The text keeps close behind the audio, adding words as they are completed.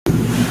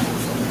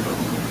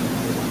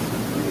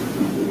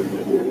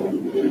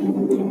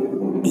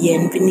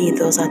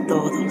Bienvenidos a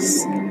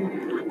todos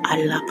a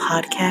la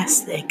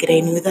podcast de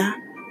Grenuda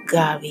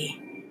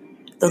Gaby,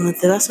 donde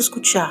te vas a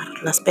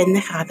escuchar las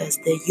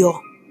pendejadas de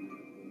yo,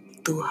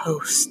 tu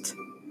host.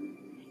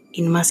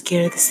 Y más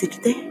quiero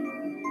decirte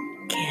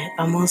que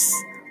vamos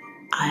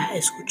a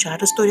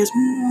escuchar historias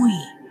muy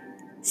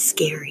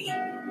scary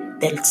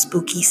del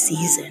spooky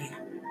season.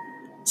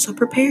 So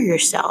prepare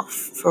yourself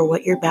for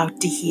what you're about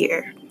to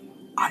hear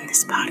on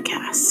this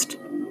podcast.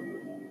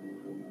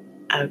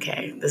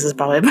 Okay, this is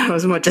probably about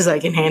as much as I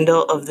can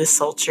handle of this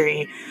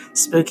sultry,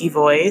 spooky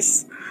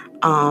voice.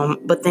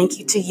 But thank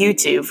you to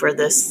YouTube for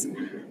this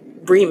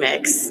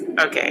remix.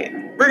 Okay,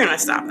 we're gonna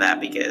stop that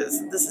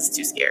because this is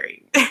too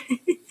scary.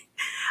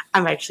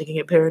 I'm actually gonna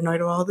get paranoid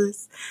of all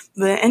this.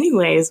 But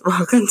anyways,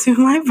 welcome to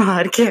my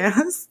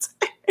podcast.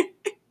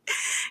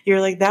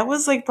 You're like, that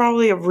was like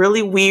probably a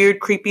really weird,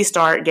 creepy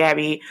start,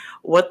 Gabby.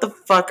 What the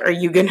fuck are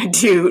you gonna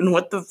do? And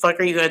what the fuck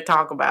are you gonna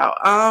talk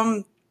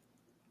about?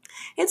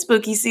 It's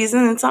spooky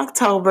season. It's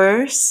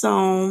October,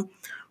 so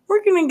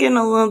we're going to get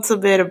a little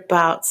bit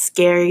about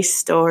scary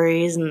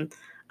stories and,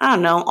 I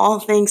don't know, all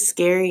things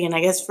scary. And I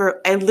guess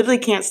I literally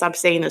can't stop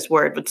saying this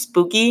word, but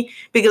spooky,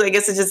 because I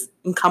guess it just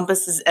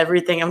encompasses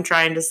everything I'm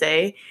trying to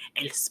say.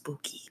 El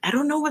spooky. I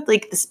don't know what,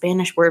 like, the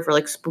Spanish word for,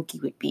 like, spooky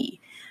would be.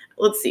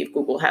 Let's see if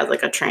Google has,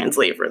 like, a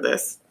translate for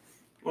this.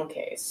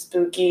 Okay,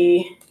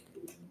 spooky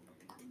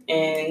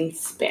in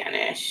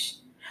Spanish.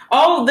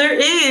 Oh, there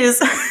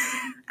is.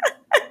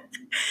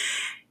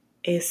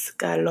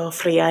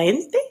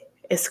 Escalofriante?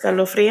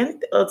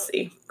 Escalofriante? Let's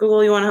see.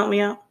 Google, you want to help me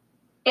out?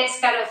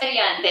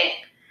 Escalofriante.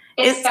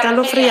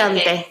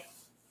 Escalofriante.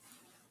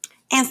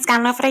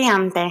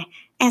 Escalofriante.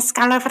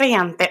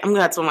 Escalofriante.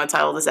 That's what I'm going to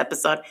title this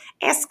episode.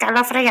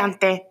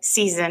 Escalofriante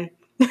season.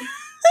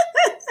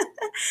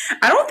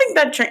 I don't think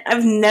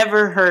I've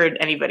never heard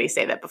anybody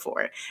say that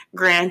before.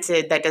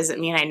 Granted, that doesn't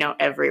mean I know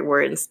every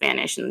word in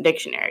Spanish in the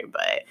dictionary,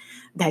 but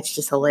that's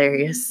just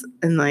hilarious.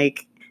 And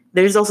like,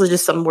 there's also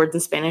just some words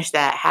in Spanish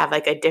that have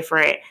like a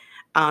different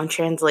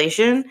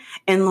translation.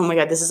 And oh my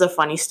God, this is a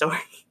funny story.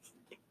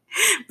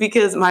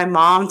 Because my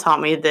mom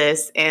taught me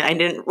this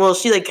and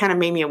she like kind of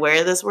made me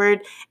aware of this word.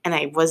 And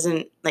I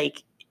wasn't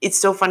like,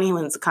 it's so funny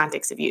when it's the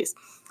context of use.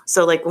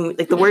 So like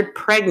the word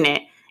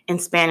pregnant in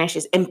Spanish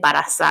is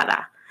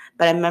embarazada.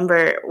 But I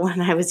remember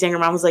when I was younger,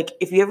 Mom was like,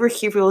 if you ever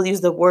hear people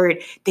use the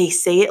word, they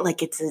say it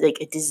like it's like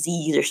a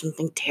disease or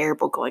something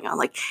terrible going on,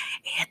 like,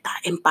 está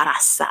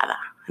embarazada.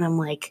 And I'm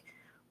like,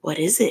 what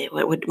is it?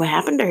 What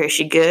happened to her? Is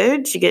she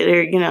good? She get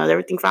her, is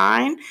everything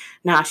fine?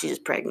 Nah, she's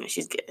just pregnant.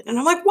 She's good. And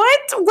I'm like, what?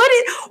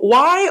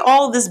 Why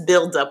all this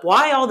buildup?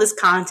 Why all this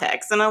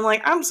context? And I'm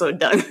like, I'm so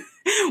done.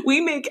 We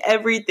make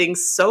everything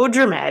so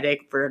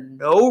dramatic for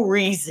no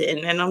reason.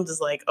 And I'm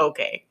just like,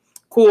 okay.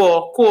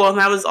 Cool. And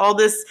that was all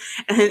this.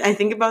 And I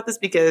think about this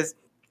because,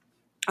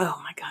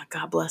 oh my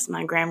God bless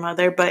my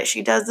grandmother, but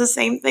she does the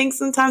same thing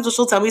sometimes.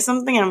 She'll tell me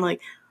something and I'm like,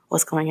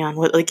 what's going on?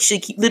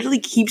 She literally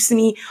keeps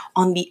me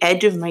on the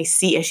edge of my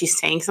seat as she's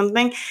saying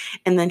something.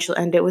 And then she'll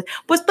end it with,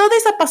 pues todo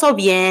se pasó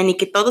bien y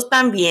que todos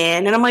están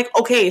bien. And I'm like,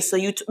 okay, so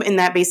and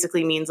that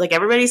basically means like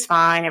everybody's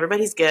fine,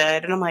 everybody's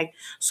good. And I'm like,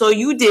 so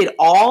you did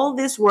all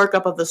this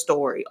workup of the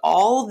story,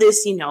 all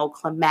this,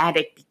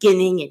 climatic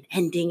beginning and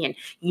ending and,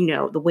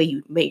 the way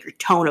you made your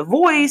tone of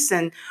voice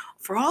and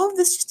for all of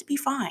this just to be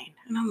fine.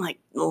 And I'm like,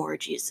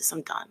 Lord Jesus,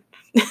 I'm done.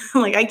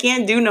 Like, I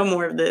can't do no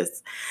more of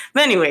this.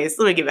 But anyways,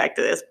 let me get back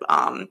to this.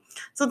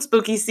 So it's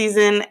spooky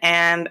season,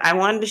 and I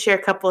wanted to share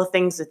a couple of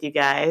things with you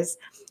guys.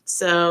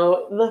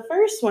 So the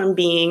first one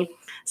being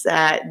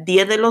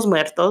Dia de los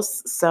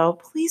Muertos. So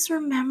please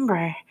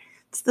remember,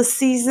 it's the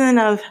season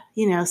of,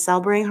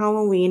 celebrating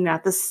Halloween,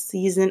 not the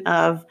season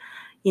of,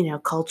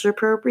 culture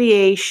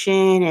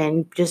appropriation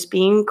and just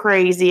being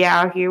crazy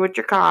out here with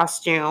your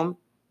costume.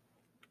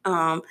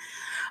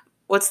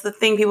 What's the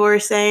thing people are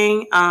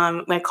saying?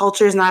 My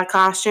culture is not a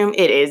costume.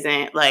 It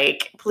isn't.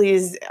 Like,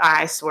 please,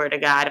 I swear to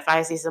God, if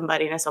I see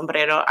somebody in a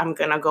sombrero, I'm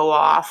going to go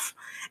off.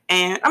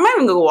 And I'm not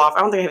even going to go off. I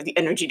don't think I have the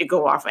energy to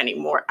go off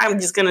anymore. I'm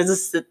just going to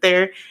just sit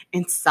there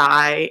and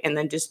sigh and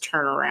then just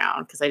turn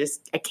around because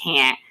I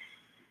can't.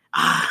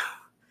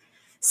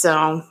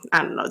 So,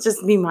 I don't know.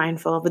 Just be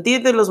mindful. But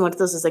Dia de los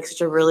Muertos is like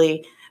such a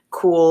really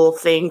cool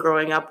thing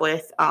growing up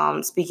with.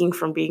 Speaking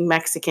from being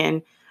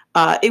Mexican,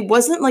 it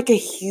wasn't like a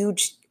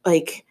huge,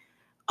 like,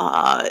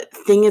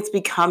 thing it's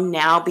become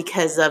now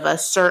because of a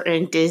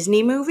certain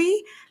Disney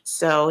movie.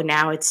 So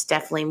now it's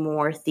definitely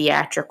more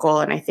theatrical,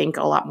 and I think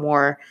a lot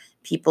more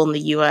people in the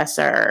U.S.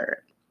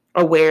 are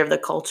aware of the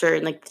culture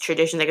and like the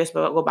tradition that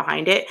go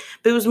behind it.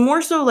 But it was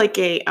more so like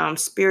a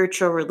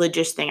spiritual,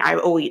 religious thing.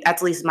 That's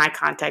at least my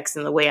context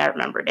and the way I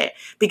remembered it,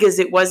 because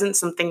it wasn't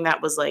something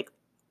that was like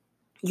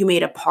you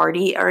made a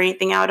party or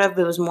anything out of.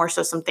 It was more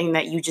so something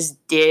that you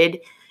just did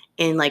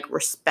in like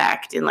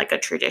respect and like a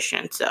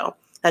tradition. So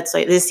that's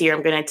like this year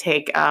I'm going to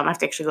take, I have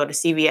to actually go to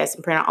CVS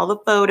and print out all the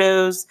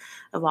photos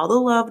of all the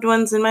loved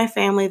ones in my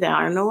family that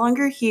are no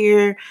longer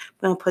here.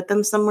 I'm going to put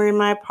them somewhere in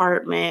my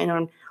apartment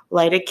and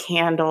light a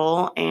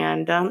candle,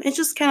 and it's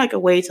just kind of like a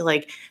way to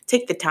like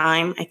take the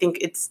time. I think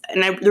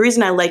the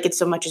reason I like it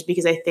so much is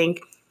because I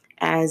think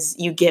as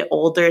you get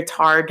older, it's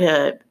hard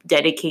to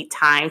dedicate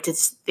time to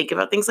think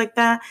about things like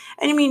that.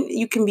 And I mean,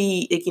 you can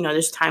be like,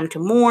 there's time to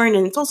mourn,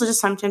 and it's also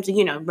just sometimes,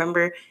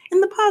 remember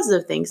in the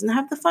positive things and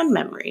have the fun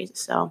memories.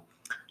 So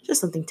just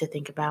something to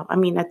think about. I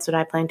mean, that's what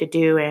I plan to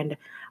do. And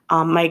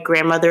my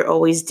grandmother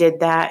always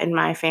did that in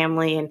my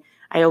family, and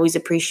I always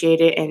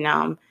appreciate it.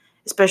 And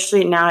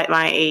especially now at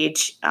my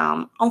age,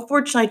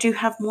 unfortunately, I do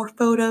have more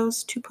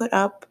photos to put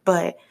up,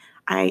 but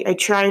I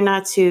try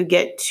not to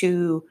get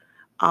too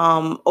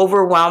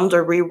overwhelmed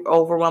or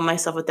overwhelm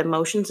myself with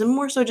emotions, and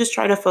more so just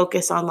try to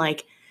focus on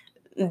like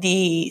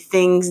the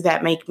things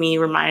that make me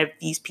remind of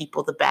these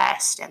people the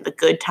best, and the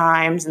good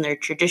times and their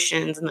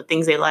traditions and the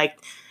things they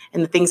liked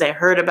and the things I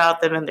heard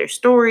about them and their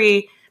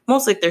story,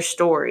 mostly their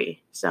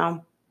story.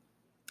 So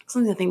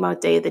something to think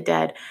about Day of the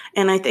Dead.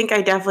 And I think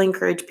I definitely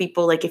encourage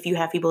people, like if you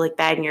have people like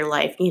that in your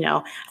life,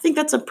 I think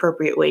that's an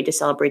appropriate way to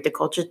celebrate the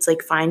culture. It's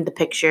like find the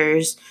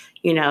pictures,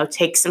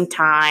 take some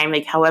time,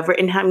 like however,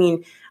 and I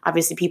mean,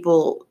 obviously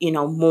people,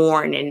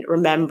 mourn and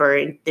remember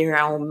in their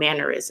own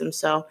mannerisms.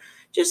 So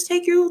just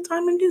take your little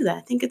time and do that.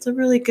 I think it's a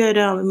really good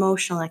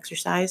emotional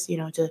exercise,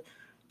 to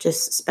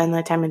just spend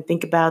that time and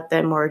think about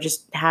them or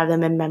just have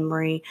them in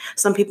memory.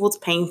 Some people it's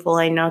painful,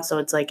 I know. So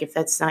it's like, if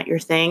that's not your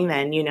thing,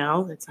 then,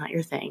 that's not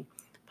your thing.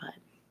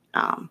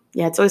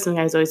 Yeah, it's always something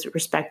I've always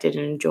respected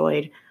and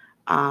enjoyed,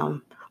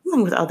 along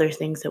with other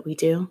things that we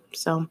do.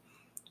 So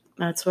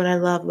that's what I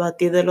love about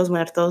Dia de los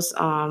Muertos.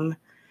 And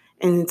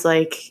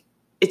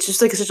it's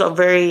just like such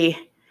a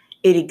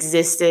it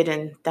existed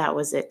and that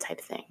was it type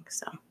thing.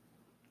 So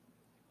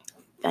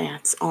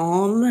that's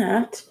on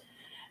that.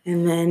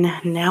 And then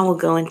now we'll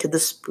go into the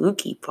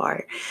spooky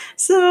part.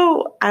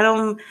 So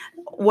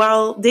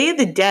while Day of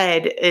the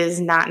Dead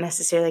is not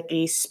necessarily like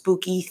a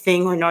spooky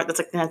thing or not, that's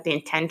like not the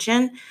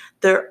intention.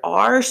 There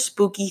are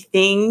spooky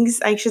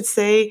things, I should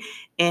say,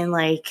 in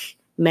like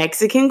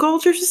Mexican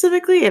culture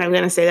specifically. And I'm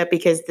going to say that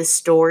because the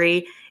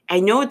story,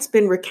 I know it's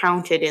been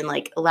recounted in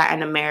like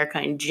Latin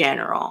America in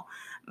general,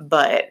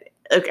 but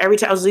like every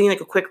time I was doing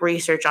like a quick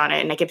research on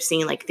it and I kept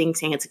seeing like things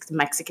saying it's like a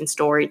Mexican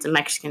story, it's a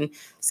Mexican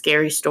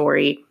scary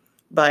story.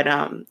 But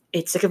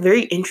it's like a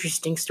very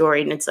interesting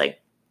story. And it's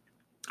like,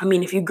 I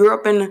mean, if you grew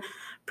up in a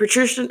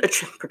traditional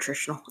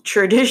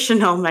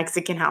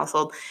Mexican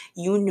household,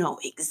 you know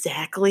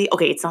exactly.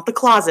 Okay, it's not the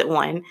closet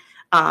one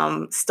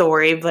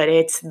story, but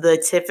it's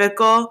the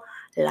typical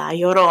La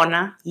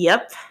Llorona.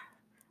 Yep.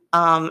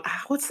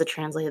 What's the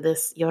translate of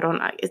this?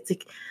 Llorona. It's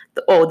like,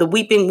 the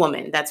weeping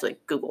woman. That's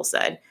what Google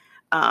said.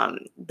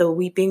 The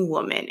weeping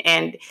woman.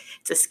 And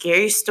it's a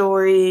scary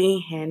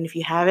story. And if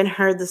you haven't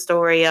heard the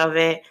story of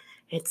it,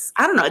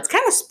 I don't know, it's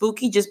kind of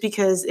spooky just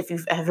because if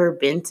you've ever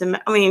been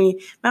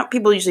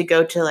people usually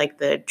go to like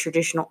the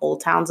traditional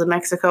old towns of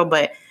Mexico,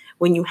 but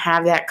when you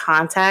have that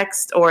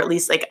context or at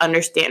least like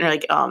understand or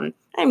like, I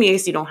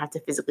guess you don't have to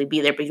physically be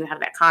there, but you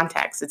have that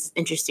context. It's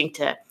interesting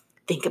to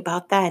think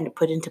about that and to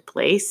put into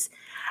place.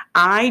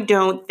 I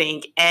don't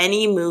think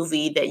any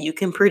movie that you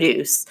can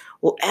produce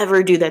will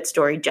ever do that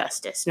story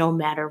justice, no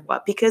matter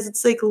what, because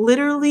it's like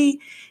literally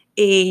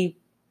how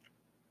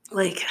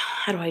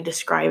do I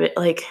describe it?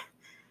 Like,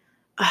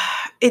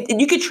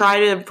 you could try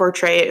to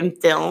portray it in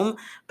film,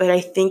 but I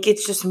think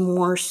it's just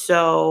more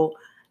so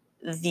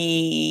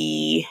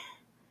the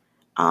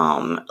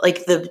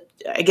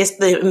I guess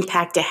the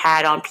impact it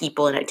had on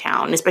people in a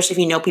town, especially if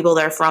you know people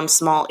that are from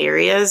small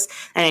areas.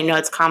 And I know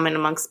it's common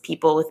amongst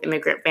people with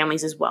immigrant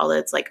families as well. That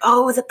it's like,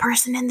 oh, the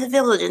person in the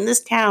village in this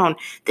town,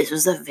 this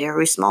was a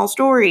very small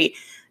story.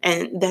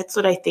 And that's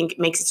what I think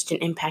makes it such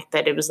an impact,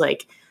 that it was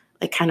like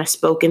kind of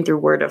spoken through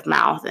word of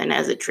mouth. And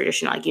as a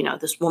tradition,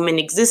 this woman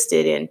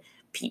existed and,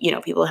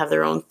 people have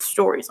their own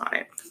stories on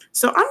it.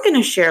 So I'm going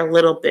to share a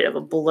little bit of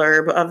a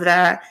blurb of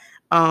that.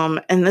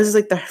 And this is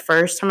like the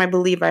first time I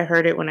believe I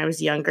heard it when I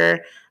was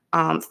younger.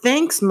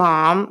 Thanks,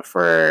 Mom,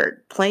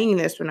 for playing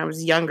this when I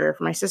was younger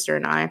for my sister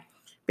and I.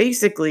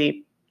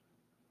 Basically,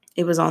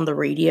 it was on the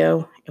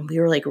radio, and we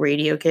were like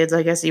radio kids,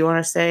 I guess you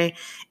want to say,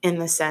 in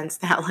the sense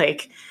that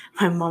like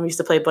my mom used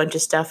to play a bunch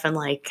of stuff and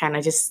like kind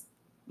of just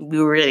we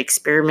were really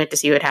experiment to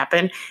see what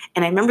happened.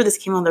 And I remember this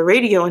came on the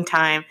radio one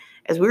time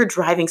as we were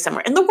driving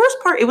somewhere. And the worst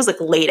part, it was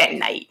like late at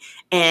night.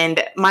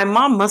 And my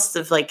mom must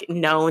have like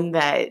known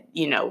that,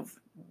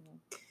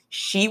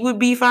 she would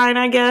be fine,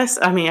 I guess.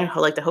 I mean, I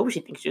like to hope she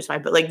thinks she was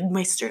fine. But like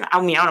my sister, I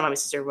don't know how my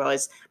sister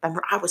was. I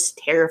remember I was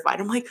terrified.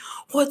 I'm like,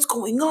 what's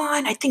going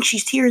on? I think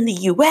she's here in the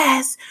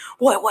U.S.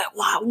 Why? What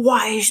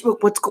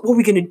are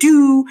we gonna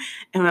do?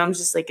 And I'm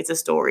just like, it's a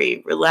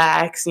story.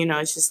 Relax.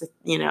 It's just,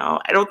 I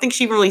don't think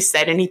she really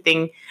said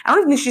anything. I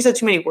don't think she said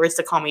too many words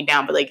to calm me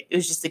down. But like, it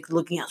was just like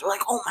looking at us. We're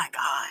like, oh my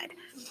God.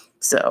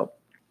 So,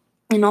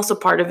 and also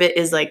part of it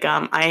is like,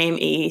 I am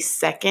a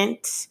second.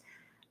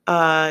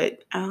 How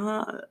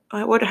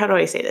do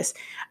I say this?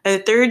 A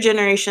third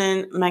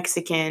generation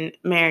Mexican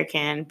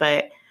American,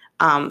 but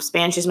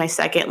Spanish is my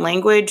second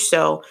language,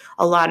 so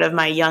a lot of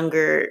my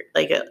younger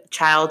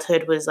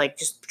childhood was like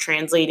just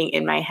translating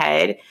in my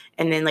head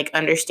and then like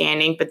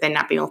understanding, but then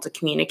not being able to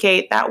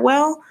communicate that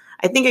well.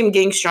 I think I'm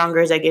getting stronger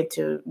as I get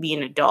to be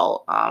an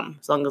adult,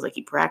 as long as I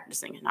keep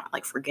practicing and not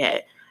like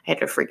forget. I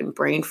had a freaking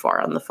brain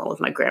fart on the phone with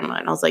my grandma,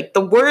 and I was like,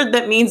 the word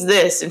that means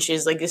this, and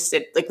she's like just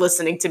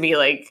listening to me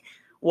like,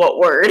 what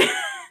word?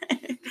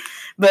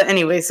 But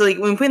anyway, so like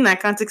when we put in that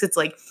context, it's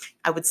like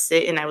I would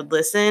sit and I would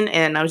listen,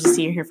 and I was just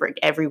sitting here for like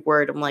every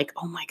word. I'm like,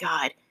 oh my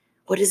God,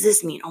 what does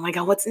this mean? Oh my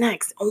God, what's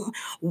next? Oh,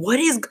 what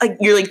is like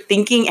you're like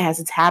thinking as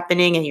it's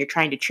happening, and you're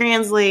trying to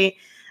translate.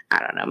 I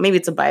don't know. Maybe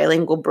it's a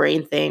bilingual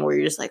brain thing where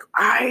you're just like,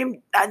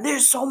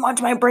 there's so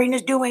much my brain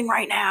is doing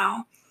right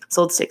now.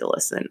 So let's take a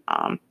listen.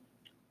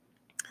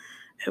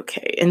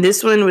 Okay, and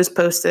this one was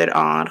posted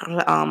on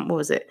what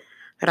was it?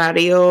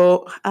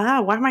 Radio.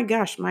 Why my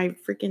gosh, my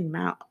freaking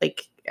mouth,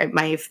 like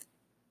my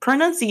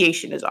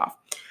pronunciation is off.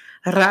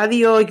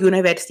 Radio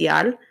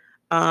Universal.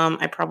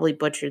 I probably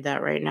butchered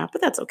that right now, but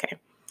that's okay.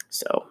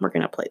 So we're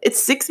gonna play. It's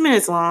 6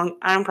 minutes long.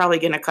 I'm probably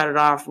gonna cut it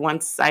off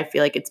once I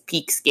feel like it's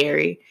peak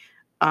scary.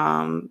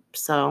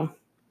 So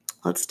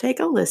let's take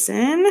a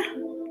listen.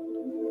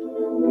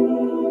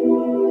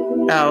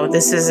 Oh,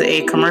 this is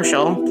a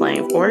commercial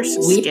playing, of course.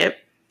 Skip.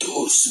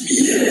 Tus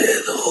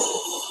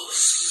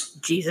miedos.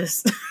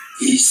 Jesus.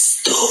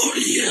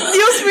 Historia.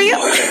 Dios mío.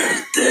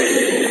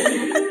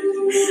 Muerte.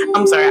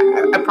 I'm sorry,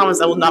 I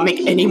promise I will not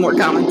make any more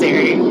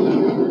commentary.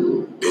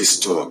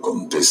 Esto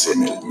acontece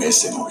en el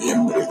mes de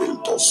noviembre del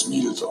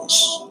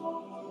 2002.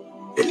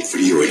 El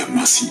frío era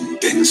más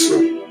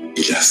intenso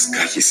y las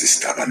calles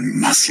estaban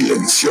más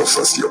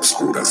silenciosas y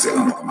oscuras de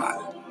lo normal.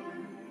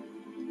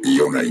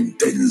 Y una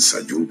intensa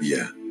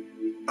lluvia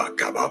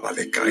acababa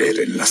de caer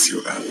en la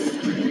ciudad.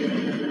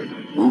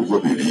 Hugo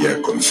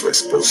vivía con su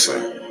esposa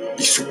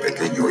y su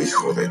pequeño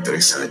hijo de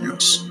 3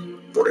 años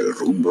por el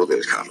rumbo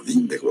del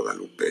Jardín de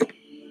Guadalupe.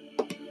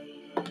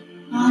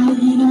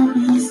 ¿Alguien ha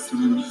visto a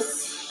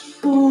mis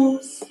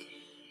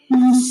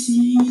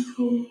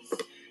hijos?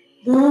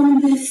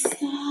 ¿Dónde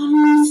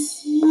están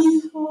mis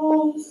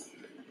hijos?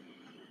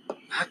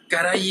 Ah,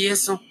 caray,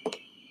 eso.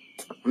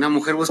 Una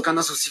mujer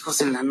buscando a sus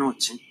hijos en la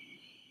noche.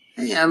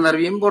 Andar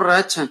bien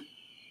borracha.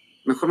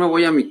 Mejor me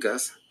voy a mi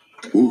casa.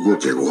 Hugo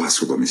llegó a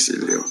su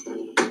domicilio.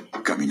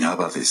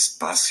 Caminaba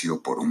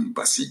despacio por un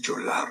pasillo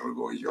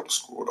largo y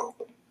oscuro.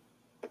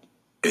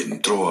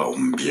 Entró a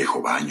un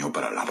viejo baño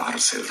para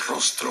lavarse el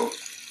rostro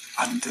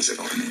antes de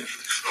dormir.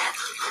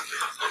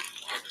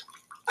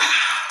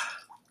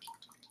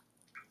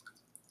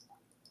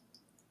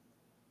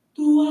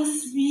 ¿Tú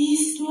has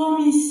visto a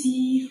mis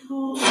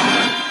hijos?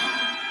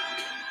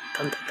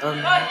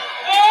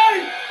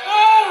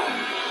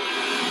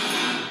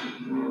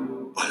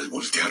 Al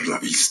voltear la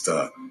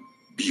vista,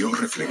 vio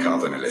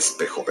reflejado en el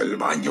espejo del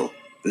baño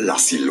la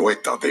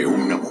silueta de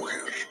una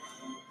mujer.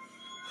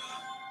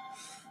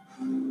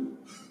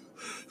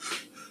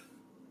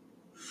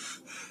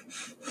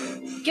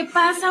 ¿Qué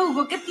pasa,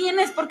 Hugo? ¿Qué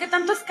tienes? ¿Por qué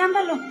tanto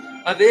escándalo?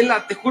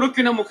 Adela, te juro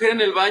que una mujer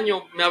en el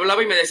baño me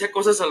hablaba y me decía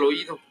cosas al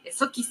oído.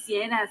 Eso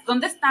quisieras.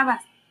 ¿Dónde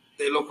estabas?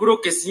 Te lo juro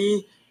que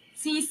sí.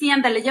 Sí,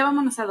 ándale, ya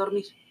vámonos a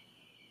dormir.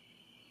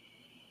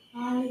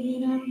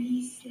 ¿Alguien ha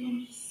visto a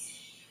mis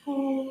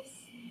hijos?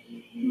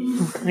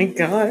 Oh my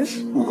gosh.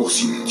 Hugo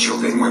sintió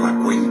de nueva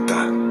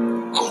cuenta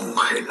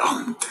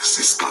congelantes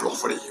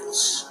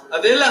escalofríos.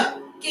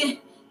 Adela,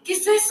 ¿Qué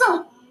es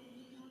eso?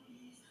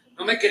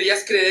 no me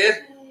querías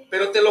creer,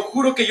 pero te lo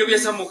juro que yo vi a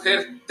esa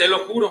mujer. Te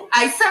lo juro.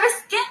 Ay, ¿sabes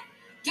qué?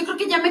 Yo creo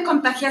que ya me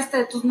contagiaste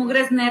de tus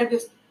mugres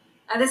nervios.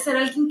 Ha de ser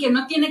alguien que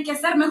no tiene que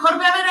hacer. Mejor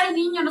ve a ver al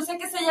niño, no sé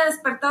que se haya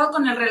despertado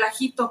con el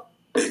relajito.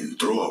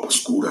 Entró a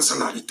oscuras a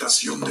la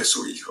habitación de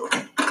su hijo.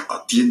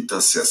 A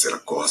tientas se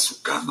acercó a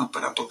su cama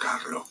para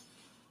tocarlo.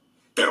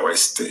 Pero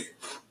este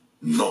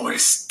no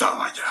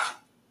estaba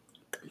ya.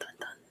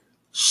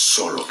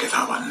 Solo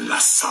quedaban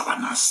las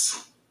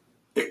sábanas,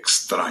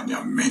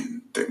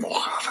 extrañamente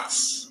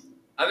mojadas.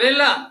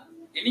 Adela,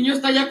 ¿el niño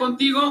está ya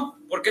contigo?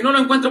 Porque no lo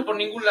encuentro por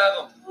ningún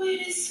lado. ¿Tú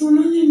eres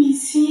uno de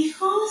mis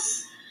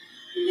hijos?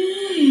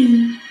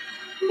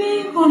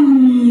 Ven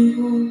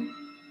conmigo.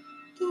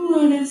 Tú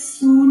eres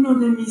uno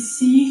de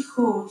mis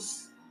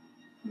hijos.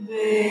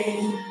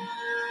 Ven.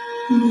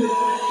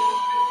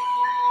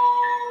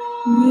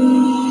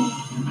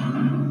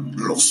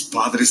 Los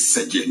padres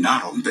se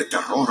llenaron de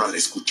terror al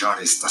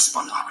escuchar estas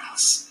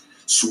palabras.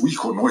 Su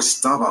hijo no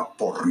estaba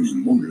por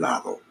ningún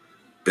lado,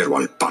 pero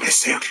al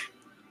parecer,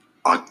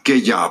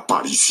 aquella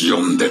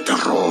aparición de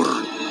terror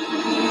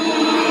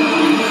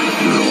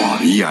lo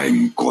había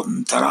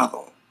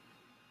encontrado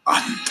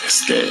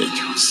antes que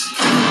ellos.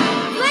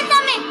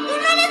 ¡Suéltame! ¡Tú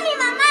no eres mi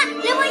mamá!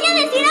 ¡Le voy a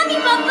decir a mi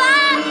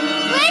papá!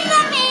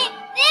 ¡Suéltame!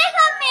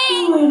 ¡Déjame!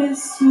 Tú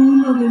eres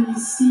uno de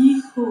mis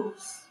hijos.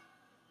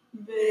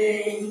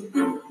 Ven.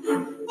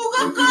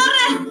 ¡Hugo,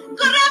 corre!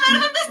 ¡Corre a ver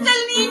dónde está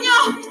el niño!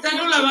 ¡Está en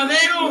los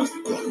lavaderos!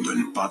 Cuando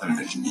el padre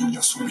del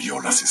niño subió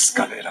las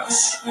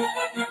escaleras,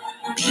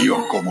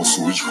 vio cómo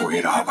su hijo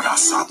era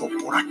abrazado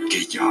por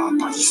aquella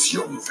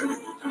aparición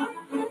femenina,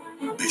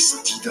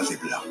 vestida vestida de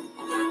blanco,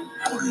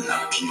 con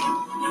la piel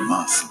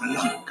más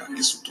blanca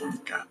que su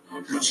túnica,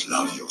 los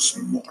labios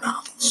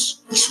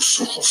morados y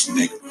sus ojos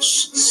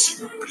negros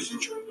sin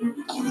brillo,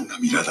 con una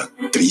mirada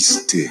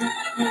triste,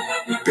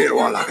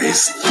 pero a la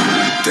vez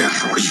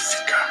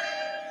terrorífica.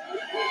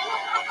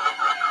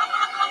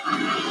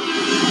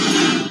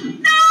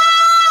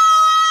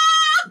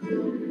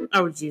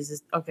 Oh,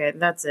 Jesus. Okay,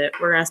 that's it.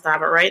 We're going to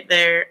stop it right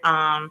there.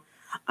 I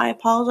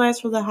apologize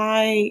for the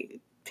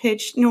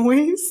high-pitched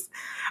noise.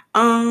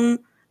 I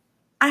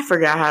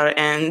forgot how it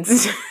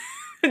ends.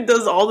 It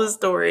does all the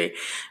story.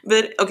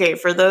 But, okay,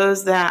 for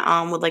those that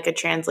would like a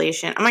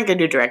translation, I'm not going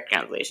to do direct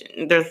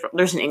translation.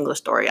 There's an English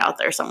story out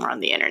there somewhere on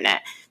the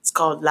internet. It's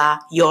called La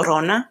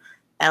Llorona,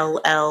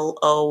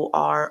 Llorona.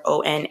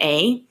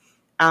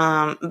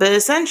 But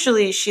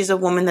essentially, she's a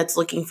woman that's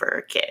looking for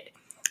her kid.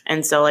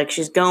 And so, like,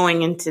 she's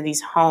going into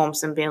these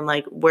homes and being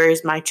like,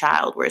 where's my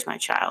child? Where's my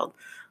child?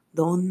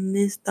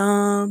 ¿Dónde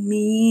está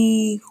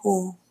mi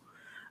hijo?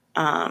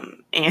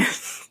 And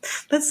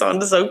that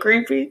song is so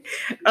creepy.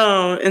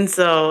 And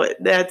so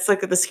that's, like,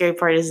 the scary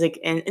part is, like,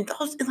 and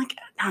like,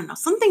 I don't know,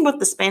 something about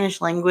the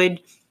Spanish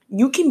language,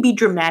 you can be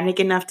dramatic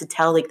enough to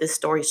tell, like, this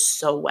story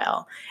so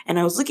well. And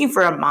I was looking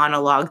for a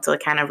monologue to,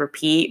 like, kind of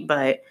repeat,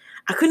 but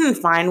I couldn't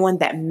find one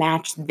that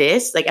matched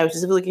this. Like, I was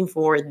just looking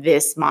for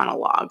this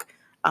monologue.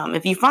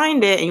 If you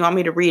find it and you want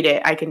me to read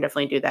it, I can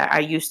definitely do that. I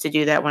used to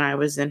do that when I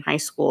was in high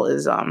school,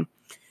 is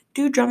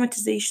do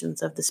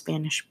dramatizations of the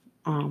Spanish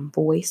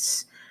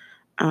voice.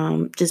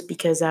 Just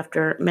because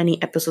after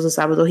many episodes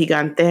of Sábado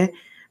Gigante,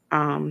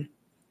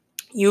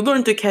 you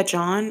learn to catch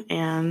on,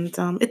 and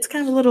it's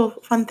kind of a little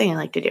fun thing I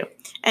like to do.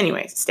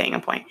 Anyways, staying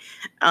on point.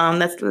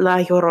 That's La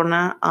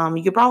Llorona.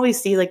 You could probably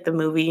see, like, the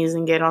movies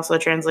and get also a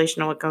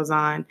translation of what goes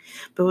on.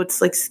 But what's,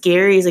 like,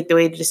 scary is, like, the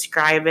way to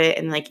describe it.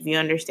 And, like, if you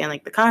understand,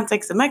 like, the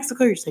context of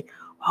Mexico, you're just like,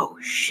 oh,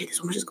 shit,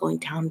 this woman's just going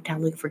town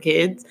looking for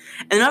kids.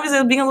 And then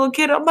obviously, being a little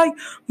kid, I'm like,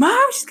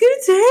 Mom, she's going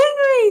to take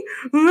me.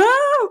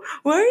 Mom,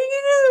 what are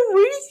you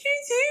going to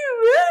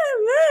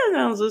do?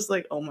 And I was just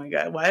like, oh, my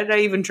God, why did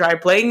I even try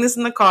playing this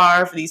in the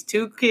car for these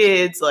two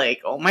kids?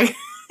 Like, oh, my God.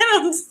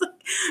 And I'm just like,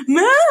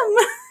 Mom.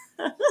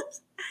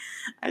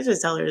 I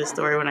just tell her the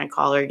story when I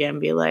call her again,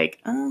 be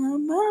like,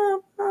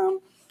 Mom.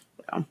 Well,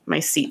 my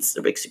seats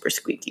are big, super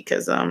squeaky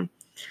because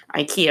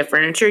IKEA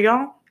furniture,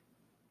 y'all.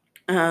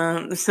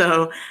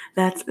 So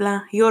that's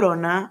La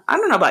Llorona. I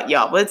don't know about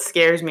y'all, but it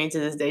scares me to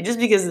this day just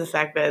because of the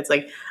fact that it's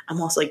like I'm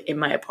also like in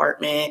my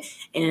apartment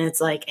and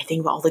it's like I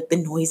think about all like the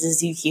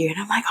noises you hear and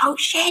I'm like, oh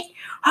shit,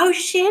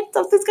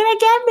 something's gonna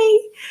get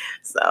me.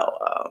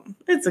 So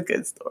it's a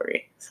good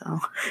story. So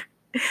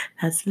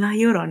that's La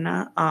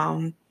Llorona.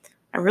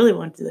 I really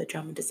want to do that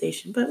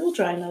dramatization, but we'll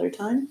try another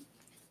time.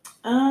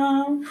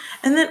 And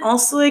then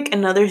also like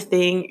another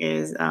thing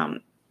is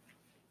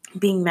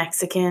being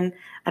Mexican.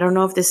 I don't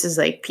know if this is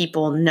like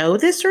people know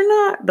this or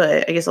not,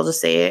 but I guess I'll just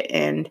say it.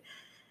 And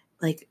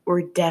like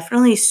we're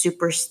definitely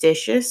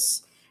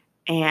superstitious,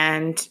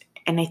 and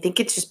I think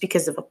it's just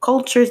because of a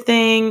culture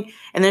thing.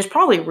 And there's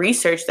probably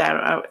research that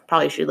I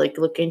probably should like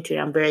look into.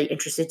 I'm very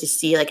interested to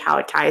see like how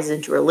it ties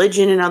into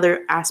religion and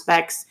other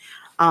aspects,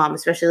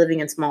 especially living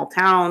in small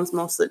towns.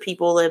 Most of the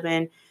people live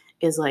in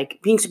is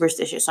like being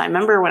superstitious. So I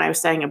remember when I was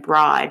studying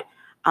abroad.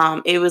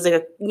 It was like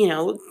a,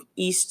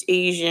 East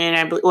Asian,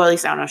 I believe, well, at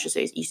least I don't know, I should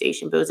say it's East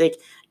Asian, but it was like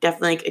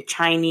definitely like a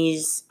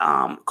Chinese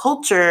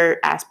culture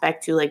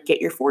aspect to like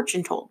get your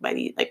fortune told by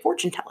the like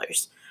fortune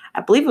tellers.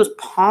 I believe it was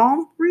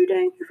palm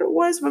reading, if it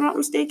was, if I'm not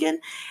mistaken.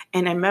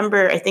 And I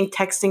remember, I think,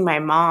 texting my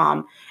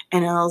mom,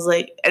 and I was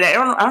like, and I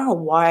don't know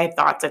why I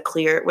thought to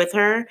clear it with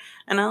her.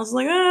 And I was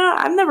like,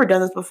 I've never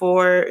done this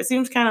before. It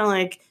seems kind of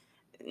like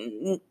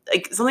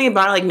something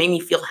about it like made me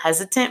feel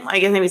hesitant. I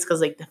guess maybe it's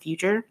because like the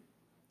future.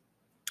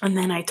 And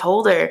then I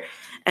told her,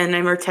 and I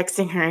remember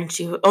texting her,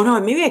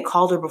 and maybe I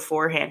called her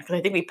beforehand because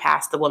I think we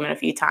passed the woman a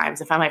few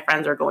times. If my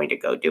friends were going to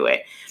go do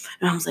it,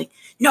 and I was like,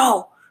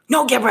 no,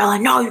 Gabriella,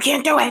 no, you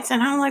can't do it.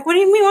 And I'm like, what do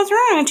you mean? What's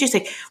wrong? And she's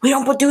like, we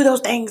don't do those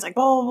things, like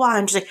blah blah blah.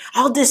 And she's like,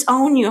 I'll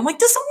disown you. I'm like,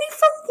 disown me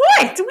for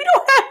what? We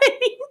don't have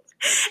any.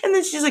 And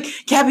then she's like,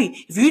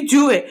 Gabby, if you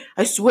do it,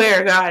 I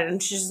swear, God.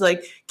 And she's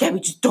like, Gabby,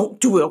 just don't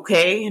do it,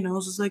 okay? And I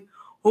was just like,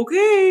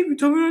 okay, if you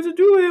told me not to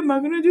do it, I'm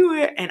not gonna do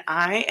it. And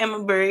I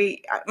am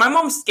my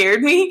mom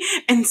scared me,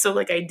 and so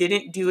like I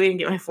didn't do it and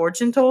get my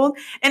fortune told.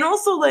 And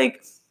also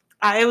like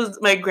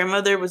my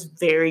grandmother was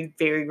very,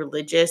 very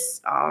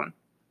religious.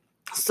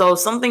 So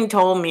something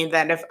told me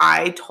that if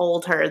I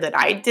told her that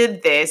I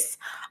did this,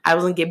 I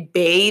was gonna get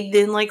bathed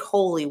in like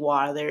holy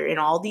water and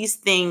all these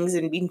things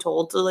and being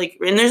told to like,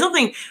 and there's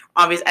nothing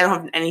obvious. I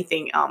don't have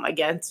anything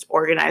against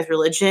organized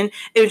religion.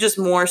 It was just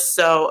more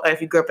so if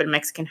you grew up in a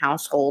Mexican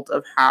household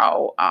of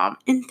how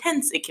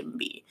intense it can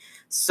be.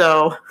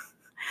 So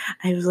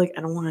I was like,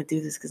 I don't want to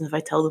do this because if I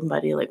tell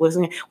somebody like, what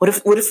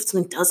if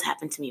something does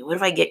happen to me? What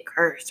if I get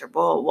cursed or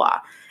blah blah blah?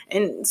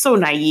 And so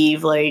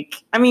naive.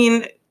 Like, I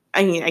mean,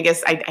 I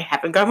guess I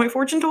haven't got my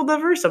fortune told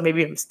ever, so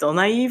maybe I'm still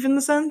naive in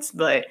the sense,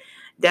 but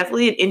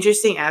definitely an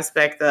interesting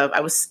aspect of I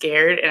was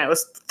scared and I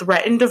was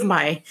threatened of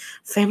my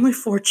family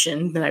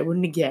fortune that I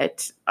wouldn't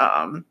get.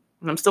 And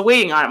I'm still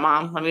waiting on it,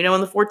 Mom. Let me know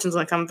when the fortune's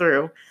gonna come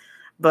through.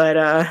 But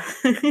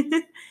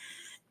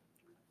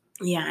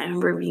yeah, I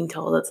remember being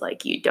told it's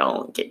like you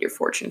don't get your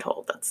fortune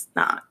told. That's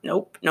not.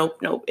 Nope.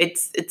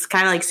 It's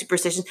kind of like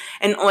superstition.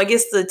 And I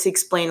guess to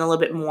explain a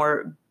little bit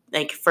more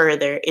like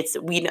further, it's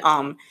we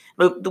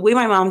the way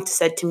my mom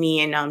said to me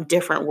in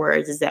different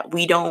words is that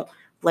we don't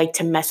like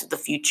to mess with the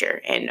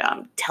future, and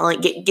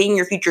getting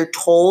your future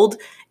told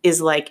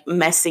is like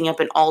messing up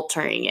and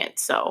altering it.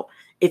 So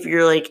if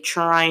you're like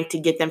trying to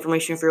get the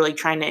information, if you're like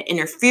trying to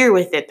interfere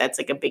with it, that's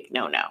like a big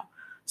no.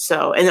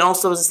 So, and it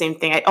also was the same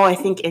thing. I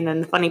think, and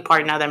then the funny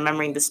part now that I'm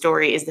remembering the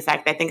story is the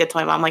fact that I think I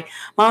told my mom, like,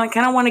 Mom, I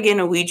kind of want to get in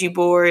a Ouija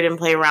board and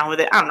play around with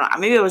it. I don't know.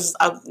 Maybe it was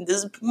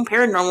this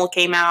paranormal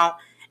came out,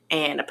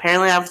 and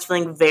apparently I was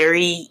feeling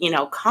very,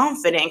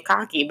 confident and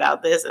cocky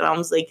about this. And I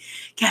was like,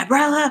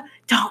 Gabriella,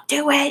 don't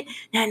do it.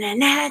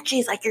 Nah.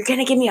 She's like, you're going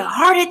to give me a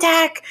heart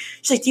attack.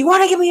 She's like, do you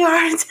want to give me a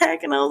heart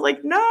attack? And I was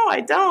like, no,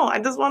 I don't. I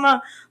just want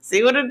to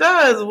see what it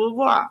does. Blah,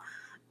 blah.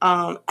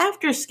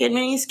 After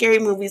many scary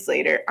movies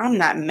later, I'm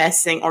not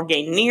messing or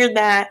getting near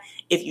that.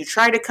 If you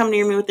try to come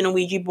near me with an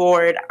Ouija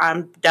board,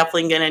 I'm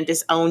definitely going to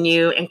disown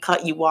you and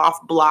cut you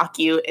off, block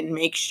you, and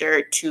make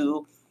sure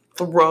to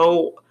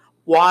throw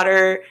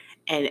water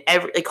and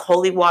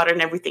holy water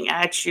and everything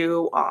at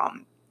you.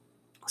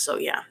 So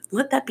yeah,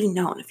 let that be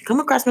known. If you come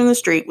across me in the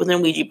street with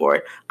an Ouija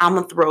board, I'm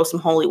going to throw some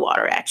holy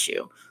water at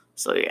you.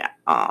 So yeah,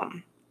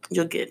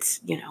 you'll get,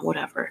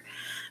 whatever.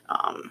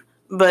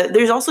 But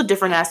there's also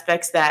different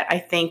aspects that I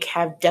think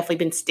have definitely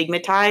been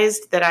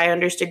stigmatized that I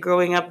understood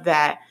growing up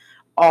that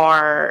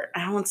are,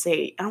 I don't want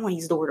to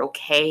use the word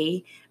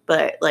okay,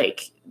 but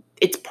like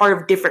it's part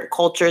of different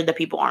culture that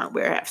people aren't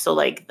aware of. So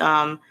like,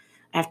 I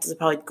have to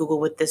probably Google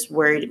what this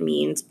word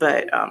means,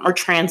 but, or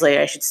translate,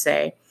 I should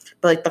say,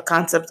 but like the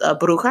concept of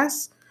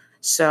brujas.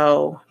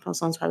 So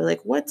someone's probably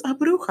like, what's a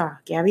bruja,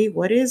 Gabby?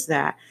 What is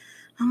that?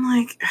 I'm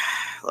like,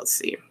 let's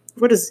see.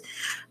 What is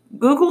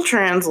Google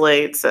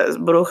Translate says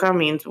bruja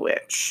means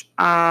witch.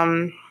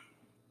 I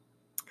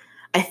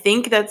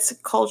think that's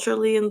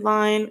culturally in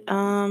line.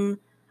 I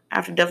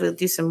have to definitely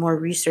do some more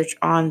research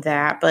on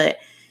that, but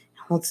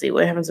let's see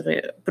what happens.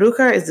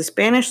 Bruja is the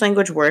Spanish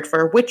language word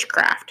for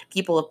witchcraft.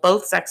 People of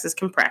both sexes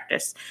can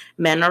practice.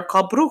 Men are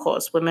called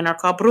brujos. Women are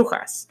called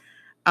brujas.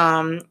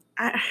 I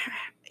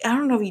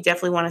don't know if you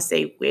definitely want to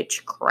say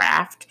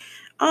witchcraft.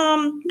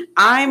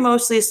 I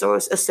mostly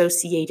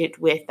associated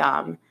with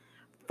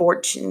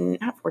fortune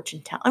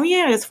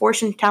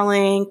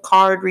telling,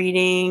 card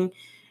reading,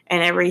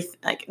 and everything.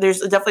 Like, there's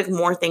definitely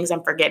more things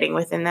I'm forgetting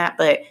within that.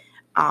 But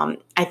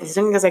I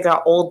think as I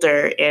got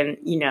older, and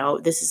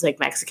this is like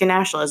Mexican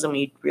nationalism,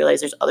 you realize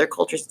there's other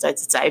cultures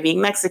besides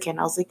being Mexican.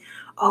 I was like,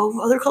 oh,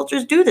 other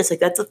cultures do this. Like,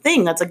 that's a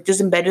thing. That's like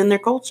just embedded in their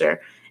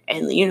culture.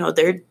 And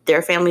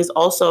their families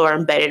also are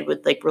embedded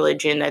with like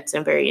religion that's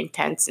very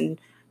intense, and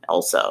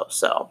also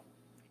so.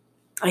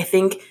 I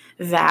think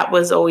that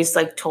was always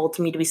like told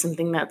to me to be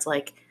something that's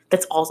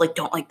also like,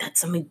 don't like,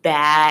 that's something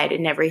bad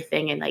and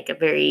everything, and like a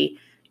very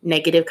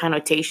negative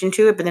connotation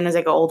to it. But then as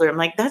I go older, I'm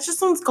like, that's just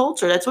someone's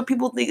culture. That's what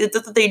people think.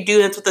 That's what they do.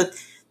 That's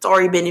it's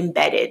already been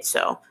embedded.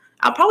 So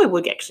I probably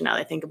would, actually, now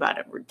that I think about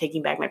it, we're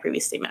taking back my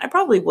previous statement, I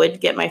probably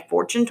would get my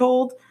fortune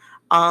told.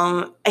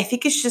 I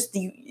think it's just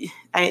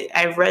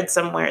I've read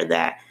somewhere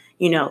that,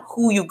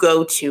 who you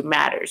go to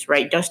matters,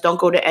 right? Just don't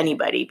go to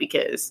anybody,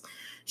 because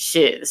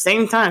shit, at the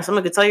same time,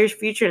 someone could tell your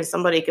future and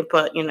somebody could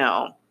put,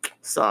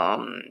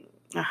 some,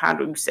 how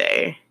do you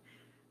say,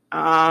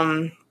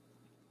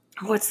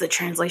 what's the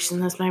translation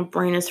of this? My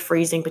brain is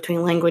freezing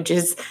between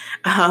languages.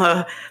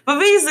 But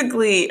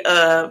basically,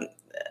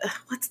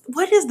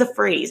 what is the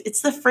phrase?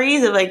 It's the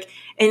phrase of like,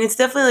 and it's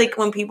definitely like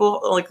when people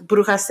like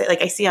brujas say,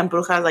 like I see on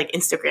brujas like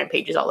Instagram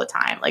pages all the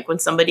time. Like when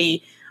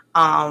somebody,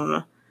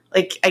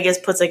 like I guess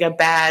puts like a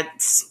bad,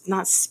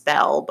 not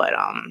spell, but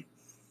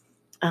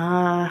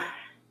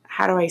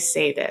how do I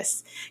say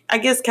this? I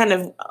guess kind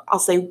of, I'll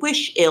say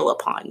wish ill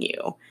upon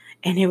you.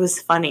 And it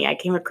was funny. I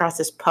came across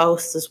this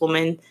post, this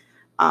woman,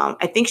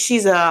 I think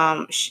she's,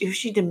 was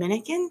she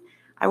Dominican?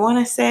 I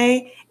want to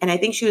say. And I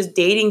think she was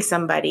dating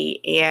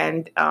somebody,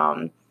 and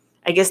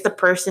I guess the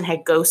person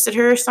had ghosted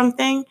her or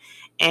something.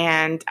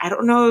 And I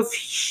don't know if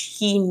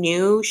he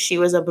knew she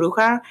was a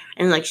bruja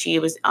and like she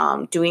was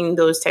doing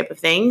those type of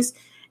things.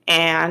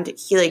 And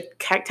he like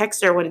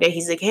texted her one day.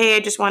 He's like, hey, I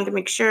just wanted to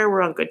make sure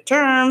we're on good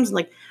terms. And,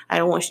 like, I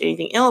don't wish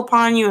anything ill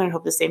upon you, and I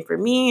hope the same for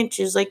me. And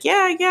she was like,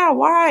 yeah,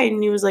 why?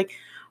 And he was like,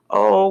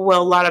 oh,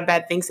 well, a lot of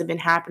bad things have been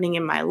happening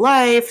in my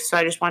life, so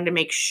I just wanted to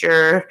make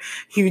sure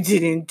you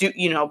didn't do,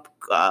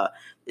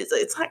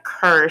 it's not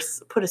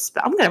curse, put a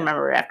spell. I'm going to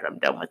remember after I'm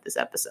done with this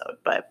episode,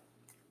 but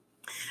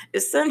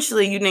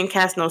essentially you didn't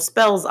cast no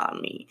spells on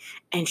me.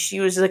 And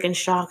she was like in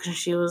shock, and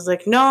she was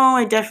like, no,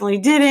 I definitely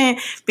didn't,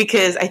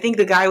 because I think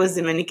the guy was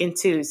Dominican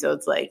too, so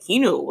it's like he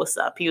knew what's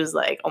up. He was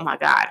like, oh my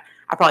God,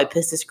 I probably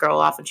pissed this girl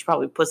off, and she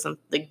probably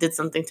did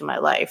something to my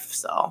life.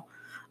 So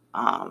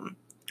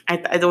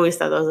I always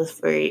thought that was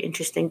a very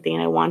interesting thing.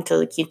 I want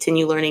to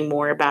continue learning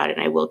more about it,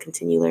 and I will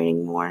continue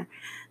learning more.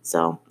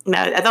 So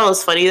I thought it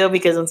was funny though,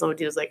 because when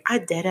somebody was like, I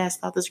dead ass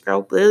thought this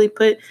girl literally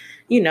put,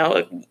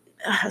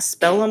 a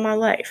spell on my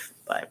life.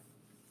 But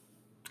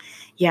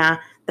yeah,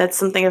 that's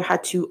something I've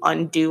had to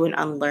undo and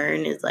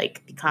unlearn, is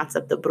like the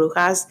concept of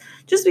brujas,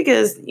 just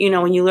because,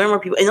 when you learn more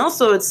people, and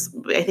also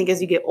I think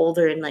as you get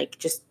older and like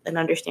just an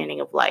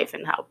understanding of life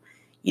and how,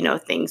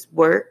 things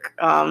work.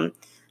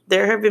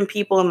 There have been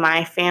people in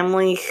my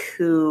family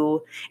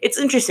who, it's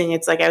interesting.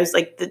 It's like, I was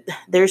like,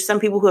 there's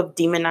some people who have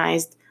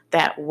demonized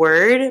that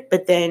word,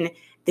 but then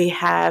they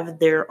have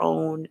their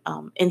own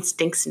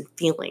instincts and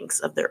feelings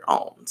of their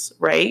own,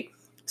 right?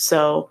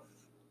 So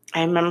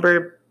I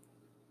remember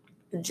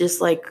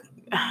just like,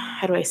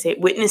 how do I say it?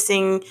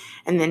 Witnessing,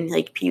 and then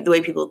like the way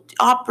people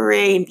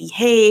operate and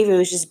behave, it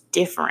was just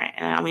different.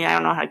 And I mean, I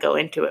don't know how to go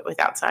into it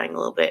without sounding a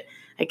little bit,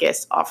 I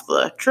guess, off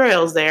the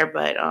trails there,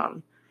 but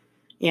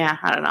yeah,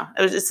 I don't know.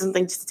 It was just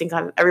something just to think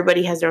of.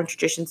 Everybody has their own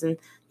traditions and,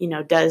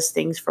 does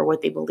things for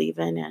what they believe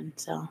in. And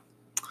so,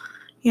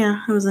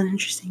 yeah, it was an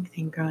interesting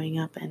thing growing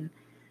up. And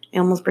it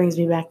almost brings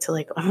me back to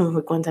like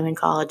one time in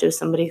college, there was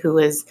somebody who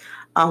was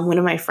one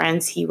of my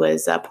friends. He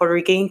was Puerto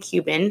Rican and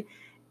Cuban,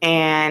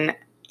 and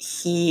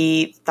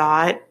he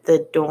thought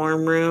the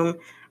dorm room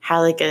had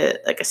like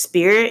a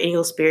spirit, an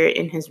evil spirit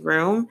in his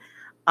room.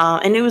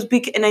 And it was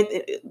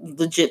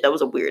legit, that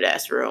was a weird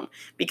ass room,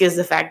 because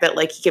the fact that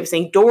like he kept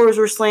saying doors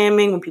were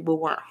slamming when people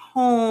weren't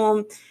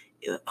home.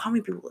 How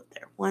many people lived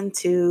there? 1,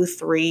 2,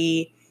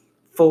 3,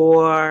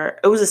 4.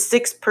 It was a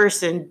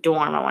 6-person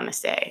dorm, I want to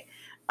say.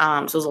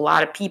 So it was a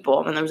lot of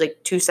people, and there was like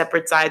 2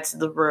 separate sides to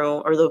the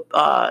room, or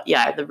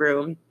the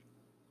room,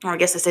 or I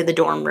guess I say the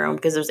dorm room,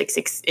 because there's like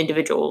 6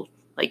 individual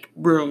like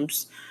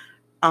rooms.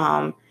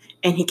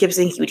 And he kept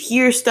saying he would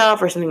hear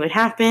stuff or something would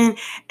happen.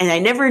 And I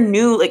never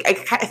knew, like,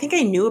 I think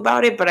I knew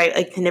about it, but I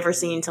like had never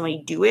seen somebody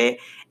do it.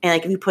 And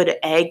like, if you put an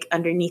egg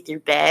underneath your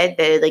bed,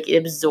 that it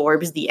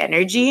absorbs the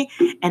energy.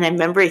 And I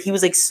remember he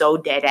was like so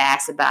dead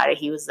ass about it.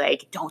 He was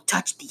like, don't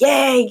touch the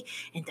egg,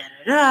 and da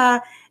da da.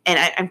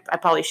 And I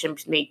probably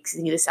shouldn't make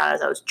this sound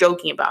as I was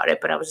joking about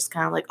it, but I was just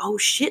kind of like, oh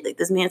shit, like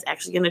this man's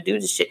actually gonna do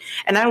this shit.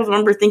 And I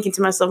remember thinking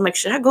to myself, like,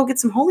 should I go get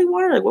some holy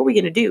water? Like, what are we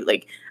gonna do?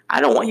 Like, I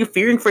don't want you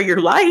fearing for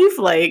your life.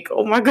 Like,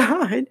 oh my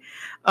God.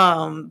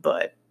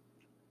 But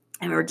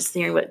I remember just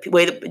hearing what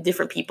way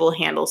different people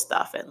handle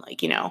stuff, and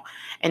like,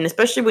 and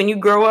especially when you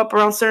grow up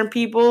around certain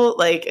people,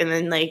 like, and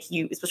then like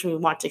especially when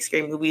you watch like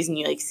scary movies and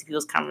you like see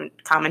people's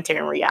commentary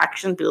and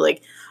reactions, people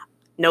like,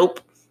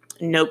 nope.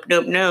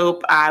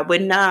 I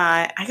would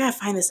not. I gotta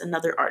find this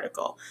another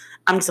article.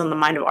 I'm just on the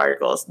mind of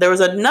articles. There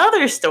was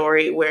another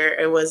story where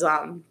it was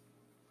a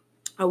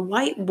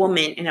white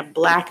woman and a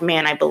black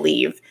man, I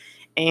believe,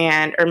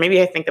 or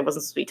maybe I think that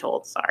wasn't supposed to be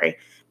told. Sorry,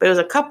 but it was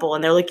a couple,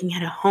 and they're looking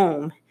at a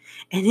home,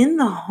 and in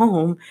the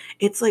home,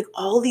 it's like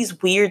all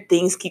these weird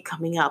things keep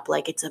coming up.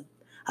 Like it's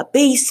a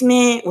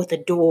basement with a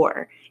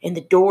door, and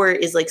the door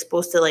is like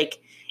supposed to like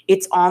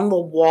it's on the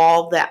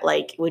wall that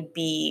like would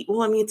be.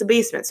 Well, I mean, it's a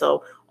basement,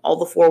 so all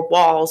the 4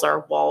 walls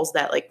are walls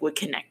that like would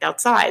connect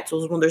outside.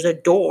 So when there's a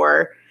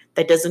door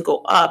that doesn't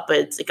go up, but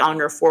it's like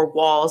under 4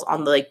 walls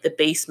on the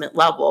basement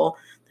level,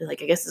 they're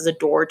like, I guess there's a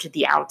door to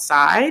the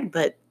outside,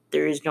 but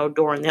there is no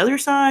door on the other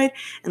side.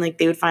 And like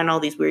they would find all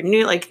these weird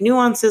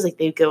nuances. Like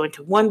they'd go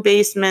into one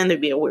basement,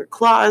 there'd be a weird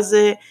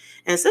closet,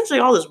 and essentially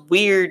all this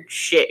weird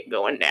shit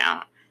going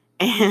down.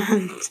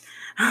 And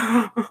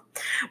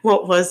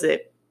what was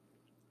it?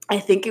 I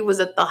think it was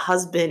that the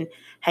husband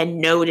had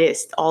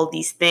noticed all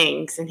these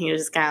things, and he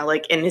was just kind of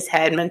like in his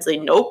head mentally,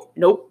 nope,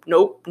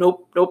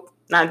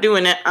 not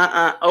doing it.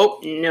 Oh,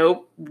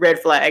 nope, red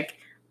flag.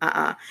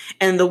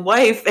 And the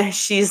wife, as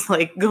she's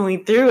like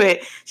going through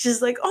it,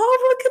 she's like,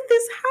 oh, look at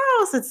this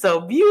house. It's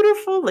so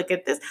beautiful. Look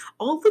at this.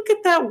 Oh, look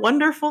at that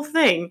wonderful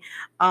thing.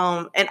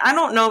 And I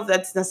don't know if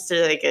that's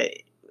necessarily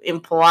like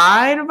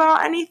implied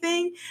about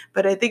anything,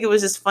 but I think it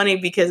was just funny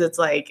because it's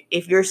like,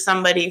 if you're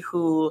somebody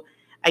who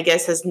I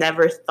guess has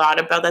never thought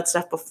about that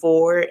stuff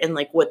before and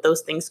like what those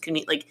things could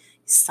mean, like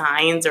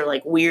signs or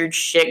like weird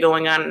shit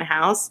going on in the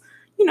house,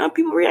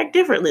 people react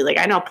differently. Like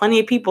I know plenty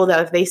of people that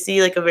if they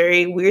see like a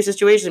very weird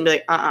situation,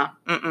 be like,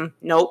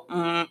 nope,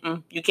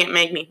 you can't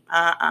make me,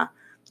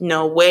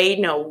 no way,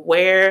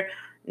 nowhere,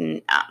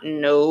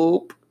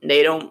 nope.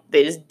 They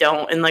just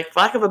don't. And like, for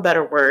lack of a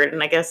better word,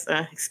 and I guess,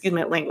 excuse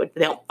my language,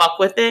 they don't fuck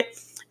with it.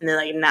 And they're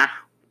like, nah,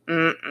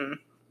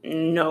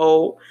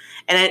 no.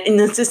 And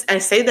it's just, I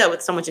say that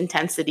with so much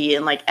intensity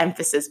and like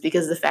emphasis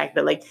because of the fact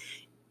that like,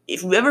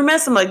 if you ever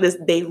met someone like this,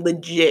 they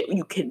legit,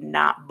 you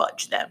cannot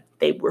budge them.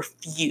 They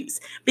refuse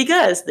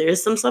because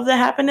there's some stuff that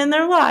happened in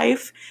their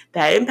life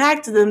that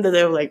impacted them that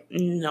they're like,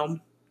 no,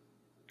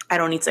 I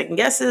don't need second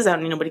guesses. I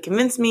don't need nobody to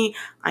convince me.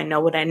 I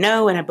know what I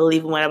know and I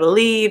believe in what I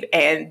believe.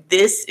 And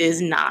this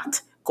is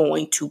not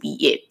going to be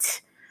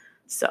it.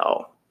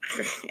 So,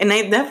 and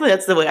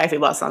that's the way I feel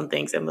about some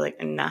things. I'm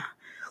like, nah.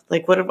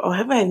 Like, what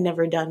have I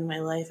never done in my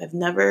life? I've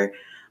never,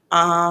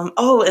 and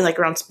like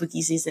around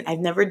spooky season, I've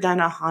never done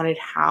a haunted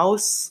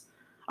house.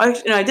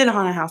 Actually, no, I did a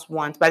haunted house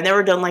once, but I've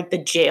never done like the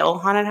jail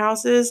haunted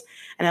houses.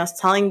 And I was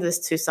telling this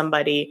to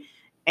somebody,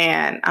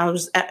 and I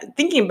was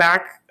thinking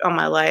back on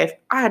my life.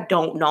 I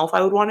don't know if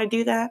I would want to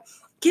do that,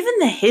 given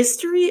the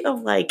history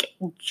of like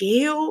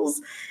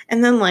jails,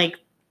 and then like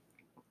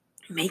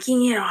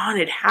making it a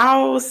haunted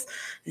house.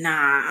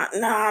 Nah.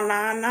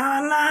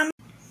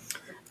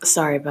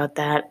 Sorry about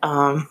that.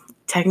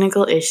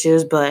 Technical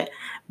issues, but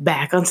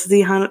back onto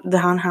the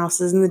haunted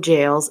houses and the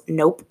jails.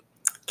 Nope.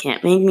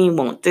 Can't make me,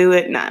 won't do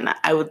it. Nah.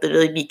 I would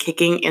literally be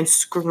kicking and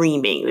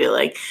screaming. Be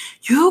like,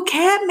 you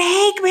can't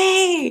make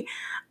me.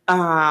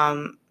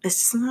 It's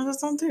just something I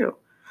just don't do.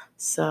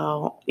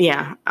 So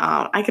yeah,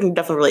 I can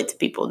definitely relate to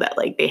people that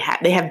like they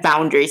have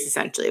boundaries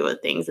essentially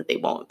with things that they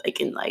won't like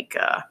in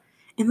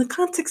the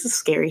context of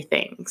scary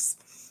things.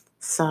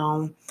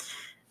 So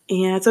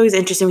yeah, it's always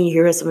interesting when you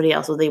hear somebody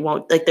else, they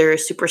won't, like their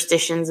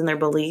superstitions and their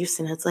beliefs,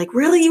 and it's like,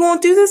 really, you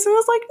won't do this? And I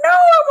was like, no,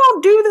 I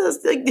won't do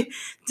this. Like,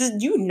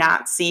 did you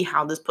not see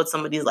how this puts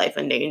somebody's life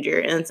in danger?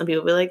 And then some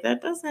people be like,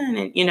 that doesn't,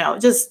 and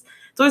just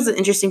it's always an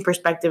interesting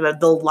perspective of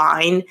the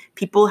line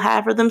people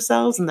have for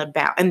themselves and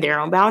and their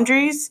own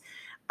boundaries.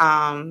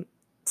 So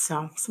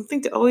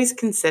something to always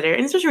consider,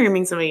 and especially when you're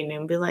meeting somebody new,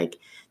 and be like,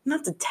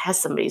 not to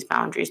test somebody's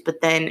boundaries,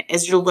 but then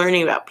as you're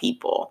learning about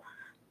people,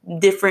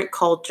 different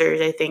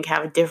cultures, I think,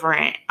 have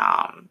different,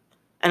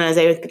 and as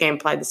I think I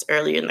implied this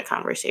earlier in the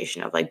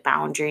conversation of like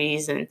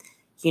boundaries and,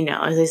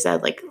 as I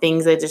said, like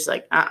things that just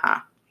like,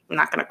 I'm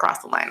not going to cross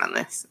the line on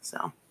this.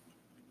 So,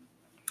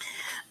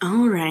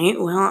 all right.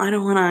 Well, I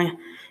don't want to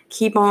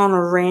keep on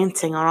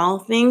ranting on all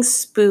things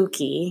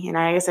spooky. And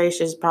I guess I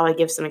should probably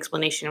give some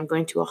explanation. I'm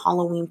going to a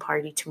Halloween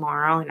party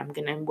tomorrow, and I'm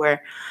going to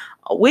wear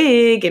a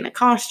wig and a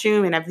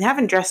costume. And I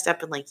haven't dressed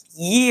up in like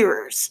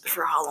years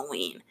for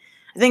Halloween.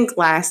 I think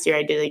last year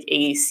I did like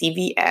a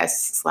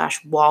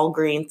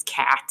CVS/Walgreens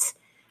cat,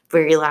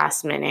 very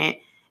last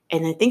minute.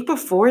 And I think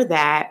before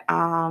that,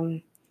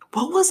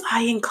 what was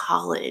I in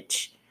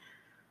college?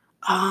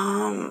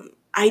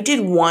 I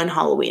did one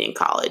Halloween in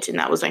college, and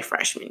that was my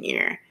freshman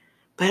year.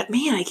 But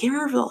man, I can't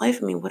remember for the life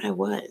of me what I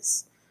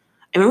was.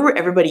 I remember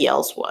everybody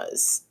else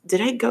was. Did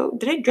I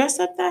dress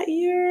up that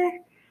year?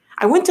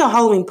 I went to a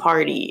Halloween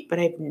party, but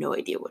I have no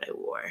idea what I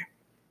wore.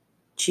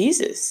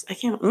 Jesus,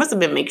 it must have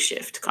been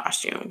makeshift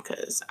costume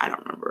because I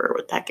don't remember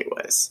what the heck it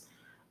was.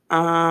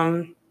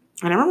 And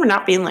I remember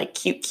not being like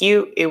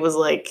cute. It was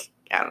like,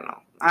 I don't know.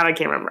 I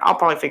can't remember. I'll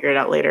probably figure it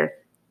out later.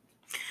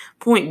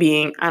 Point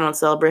being, I don't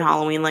celebrate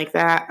Halloween like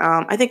that.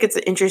 I think it's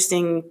an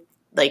interesting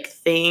like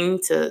thing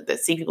that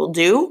see people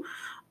do.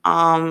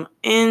 And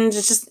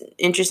it's just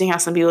interesting how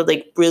some people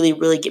like really,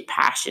 really get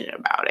passionate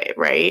about it,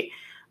 right?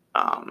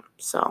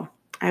 So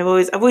I've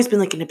always been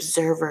like an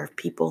observer of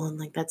people and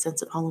like that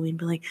sense of Halloween,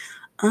 be like,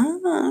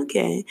 oh,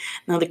 okay.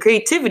 Now the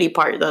creativity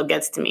part though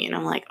gets to me, and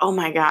I'm like, oh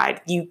my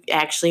God, you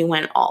actually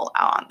went all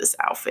out on this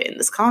outfit and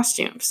this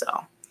costume. So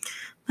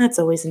that's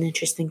always an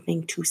interesting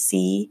thing to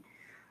see.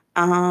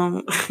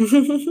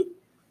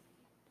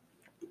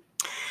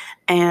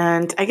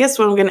 And I guess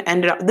what I'm going to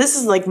end it up, this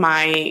is like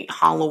my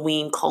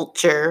Halloween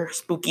culture,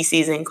 spooky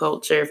season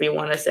culture, if you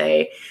want to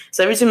say.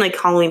 So every time like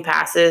Halloween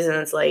passes and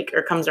it's like,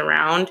 or comes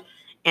around,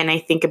 and I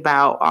think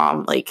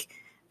about like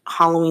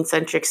Halloween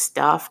centric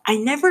stuff, I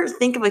never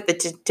think of like the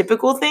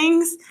typical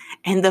things.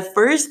 And the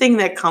first thing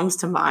that comes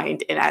to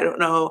mind, and I don't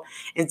know,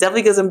 it's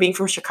definitely because I'm being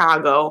from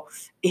Chicago,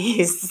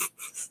 is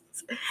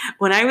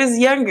when I was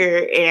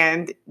younger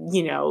and,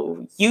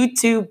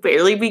 YouTube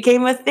barely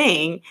became a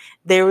thing,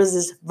 there was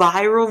this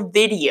viral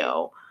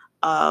video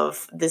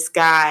of this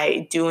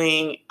guy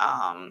doing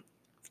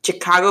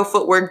Chicago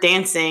footwork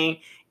dancing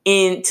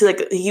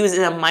he was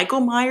in a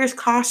Michael Myers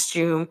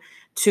costume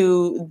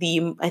to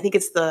I think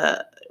it's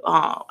the,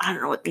 I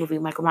don't know what movie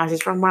Michael Myers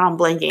is from, I'm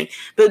blanking,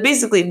 but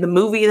basically the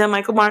movie that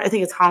Michael Myers, I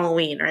think it's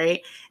Halloween,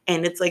 right?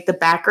 And it's like the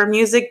background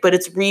music, but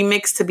it's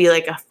remixed to be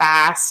like a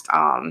fast,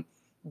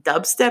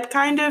 dubstep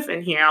kind of.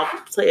 And here I'll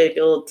play like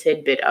a little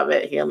tidbit of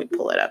it. Here, let me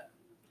pull it up,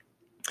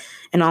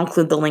 and I'll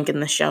include the link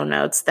in the show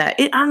notes. I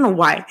don't know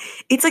why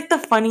it's like the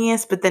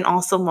funniest, but then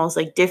also most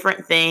like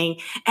different thing,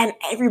 and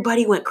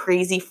everybody went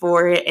crazy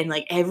for it. And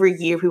like every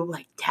year people were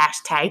like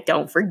hashtag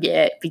don't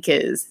forget,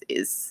 because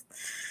it's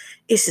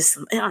just,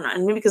 I don't know,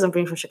 and maybe because I'm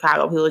being from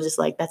Chicago, people are just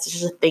like, that's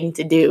just a thing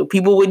to do.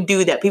 People would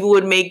do that. People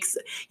would make,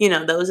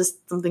 that was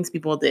just some things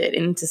people did,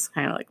 and it's just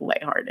kind of like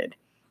lighthearted.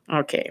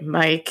 Okay,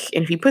 Mike,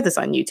 and if you put this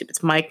on YouTube,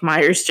 it's Mike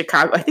Myers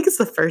Chicago. I think it's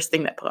the first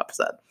thing that pops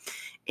up.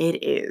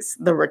 It is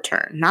The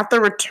Return. Not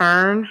The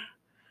Return.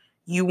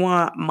 You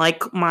want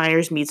Mike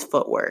Myers meets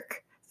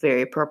Footwork.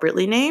 Very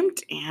appropriately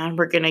named. And I'm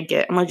going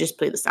to just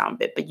play the sound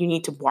bit, but you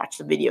need to watch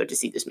the video to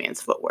see this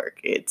man's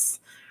footwork. It's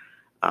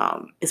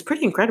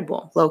pretty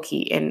incredible,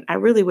 low-key. And I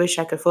really wish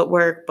I could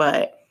footwork,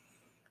 but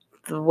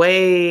the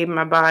way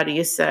my body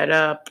is set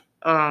up,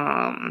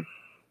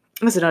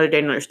 that's another day,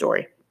 another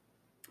story.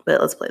 But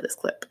let's play this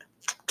clip.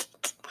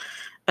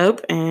 Oh,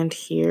 and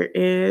here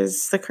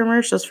is the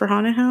commercials for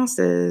haunted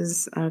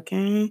houses.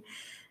 Okay.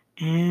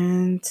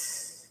 And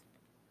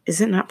is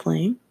it not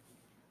playing?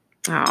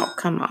 Oh,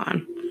 come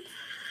on.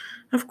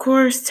 Of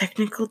course,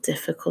 technical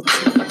difficulty.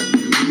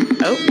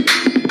 Oh.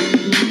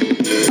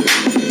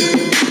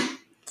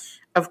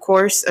 Of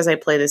course, as I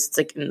play this, it's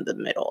like in the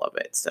middle of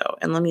it. So,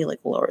 and let me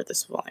like lower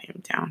this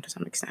volume down to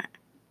some extent.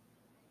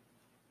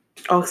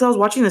 Oh, because I was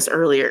watching this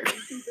earlier.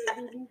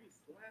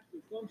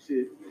 Some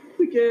shit.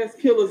 Quick ass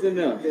killers in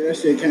there. Yeah, that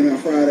shit came out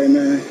Friday,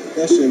 man.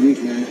 That shit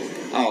weak, man.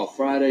 Oh,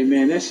 Friday,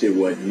 man, that shit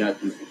wasn't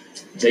nothing.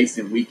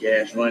 Jason weak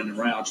ass running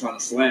around trying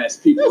to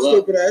slash people That up.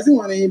 stupid ass. It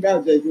wasn't even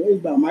about Jason. It was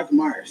about Michael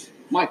Myers.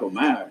 Michael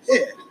Myers.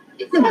 Yeah.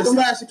 Remember the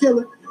slasher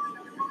killer?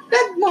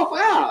 That motherfucker,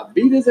 I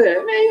beat his ass.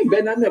 Man, he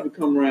better not never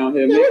come around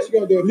here, Yeah, man. what you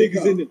gonna do if he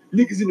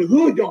Niggas come? in the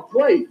hood don't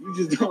play. You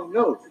just don't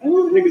know.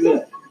 Niggas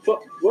are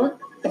fuck what?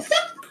 The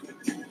fuck?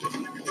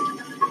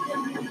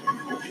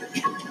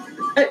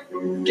 Hey,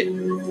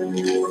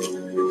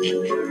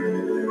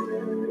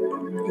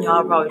 Y'all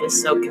are probably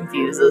just so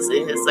confused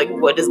listening. It's like,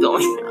 what is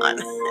going on?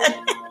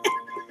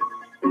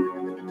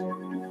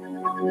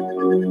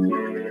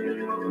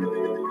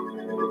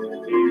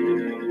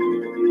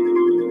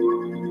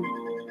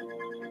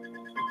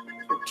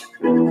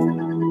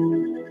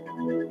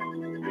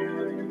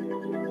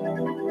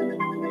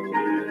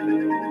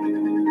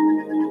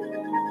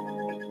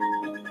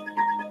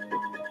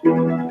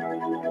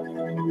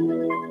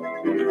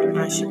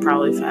 I should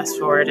probably fast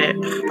forward it,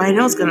 but I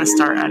know it's gonna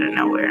start out of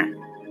nowhere.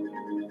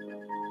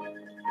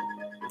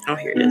 Oh,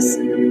 here it is.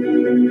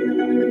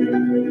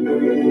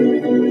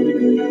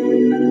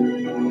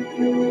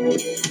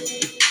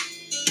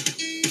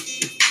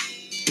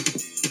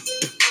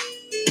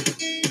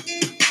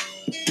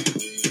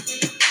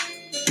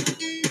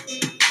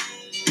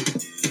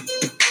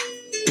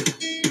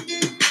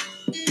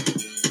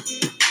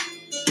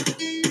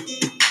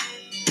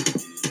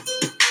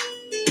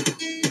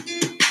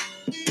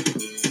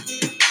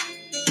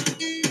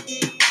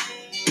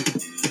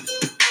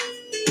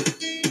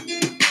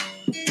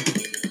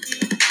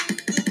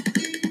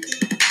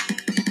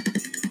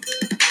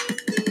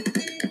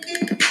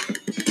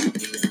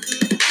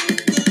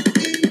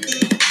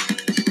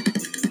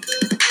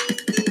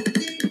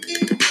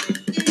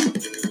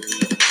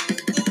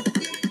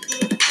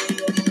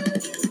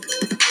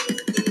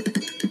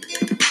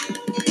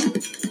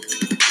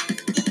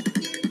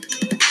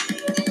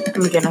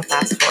 I'm gonna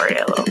fast forward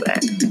it a little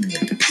bit.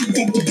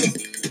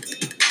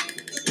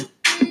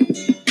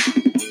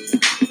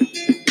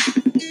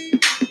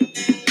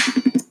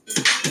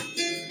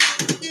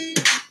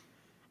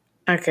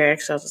 Okay,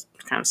 so I'll just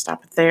kind of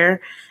stop it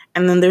there.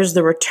 And then there's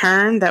The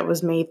Return that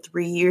was made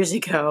 3 years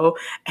ago.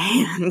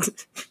 And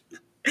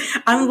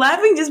I'm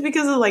laughing just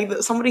because of like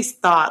somebody's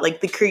thought,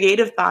 like the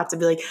creative thought to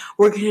be like,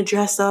 we're going to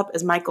dress up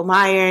as Michael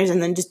Myers and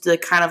then just do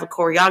kind of a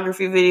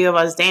choreography video of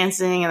us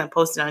dancing and then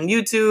post it on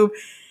YouTube.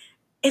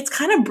 It's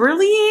kind of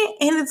brilliant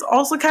and it's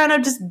also kind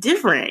of just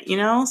different, you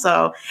know?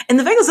 So, and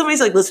the fact that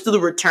somebody's like, let's do The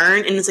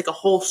Return, and it's like a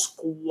whole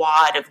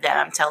squad of them,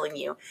 I'm telling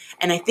you.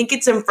 And I think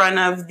it's in front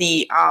of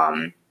the,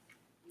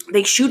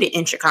 they shoot it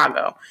in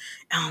Chicago.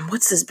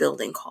 What's this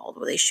building called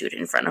where they shoot it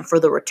in front of for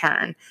The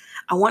Return?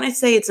 I want to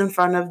say it's in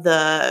front of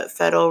the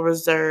Federal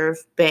Reserve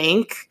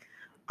Bank.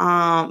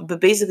 But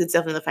basically it's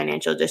definitely the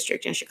financial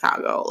district in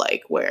Chicago,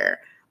 like where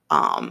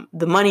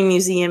the Money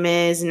Museum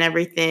is and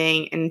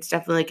everything, and it's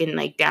definitely like in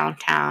like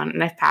downtown,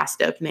 and I've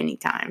passed up many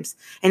times.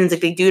 And it's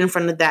like they do it in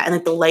front of that, and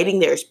like the lighting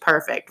there is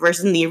perfect.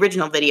 Versus in the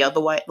original video, the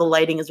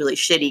lighting is really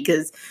shitty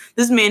because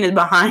this man is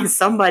behind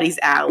somebody's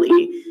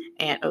alley,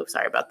 and oh,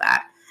 sorry about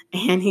that.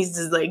 And he's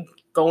just like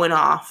going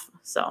off.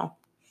 So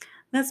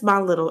that's my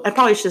little. I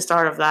probably should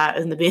start off that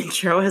in the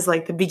intro as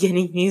like the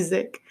beginning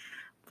music,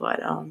 but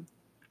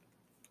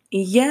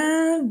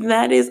yeah,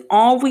 that is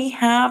all we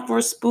have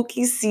for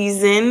spooky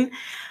season.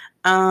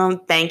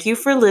 Thank you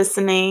for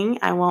listening.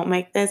 I won't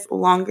make this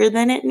longer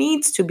than it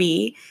needs to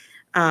be.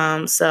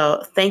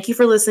 So thank you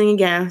for listening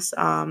again.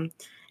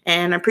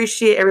 And I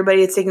appreciate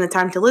everybody that's taking the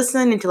time to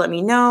listen and to let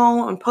me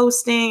know I'm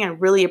posting. I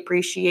really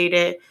appreciate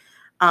it.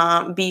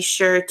 Be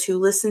sure to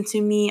listen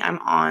to me. I'm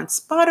on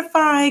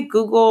Spotify,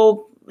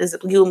 Google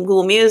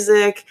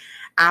Music,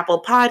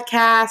 Apple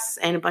Podcasts,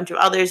 and a bunch of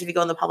others if you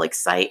go on the public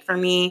site for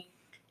me.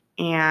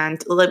 And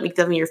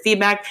give me your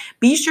feedback.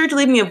 Be sure to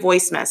leave me a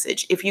voice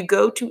message. If you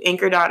go to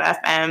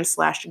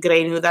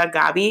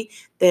anchor.fm/Grenuda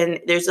then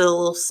there's a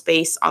little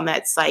space on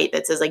that site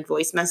that says like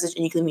voice message,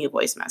 and you can leave me a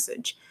voice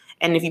message.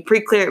 And if you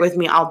pre-clear it with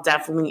me, I'll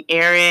definitely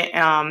air it.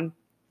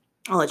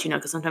 I'll let you know,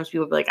 because sometimes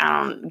people be like,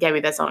 Gabby,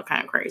 that sounded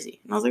kind of crazy.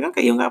 And I was like,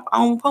 okay,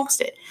 I'll post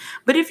it.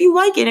 But if you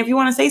like it, if you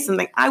want to say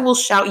something, I will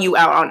shout you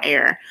out on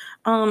air.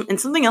 And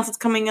something else that's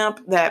coming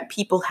up that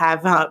people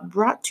have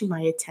brought to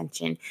my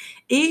attention.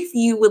 If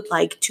you would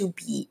like to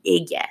be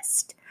a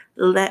guest,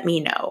 let me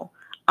know.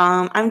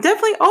 I'm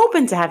definitely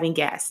open to having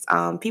guests.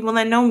 People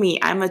that know me,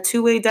 I'm a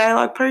two-way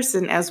dialogue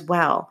person as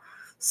well.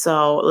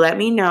 So let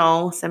me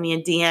know. Send me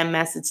a DM,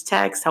 message,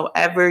 text,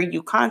 however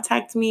you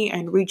contact me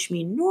and reach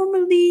me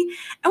normally,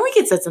 and we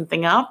can set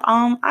something up.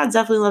 I'd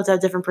definitely love to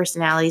have different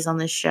personalities on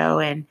this show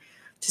and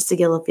just to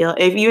get a feel.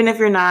 Even if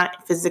you're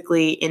not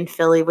physically in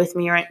Philly with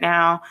me right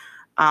now,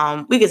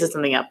 we could set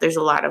something up. There's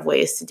a lot of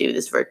ways to do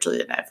this virtually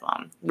that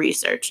I've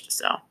researched.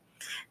 So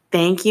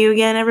thank you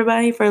again,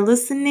 everybody, for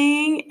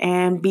listening.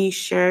 And be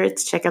sure to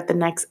check out the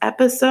next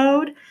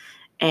episode.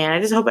 And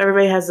I just hope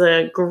everybody has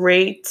a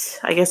great,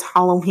 I guess,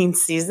 Halloween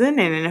season.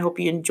 And I hope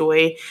you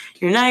enjoy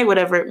your night,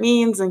 whatever it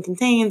means and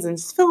contains and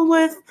is filled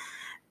with.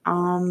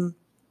 And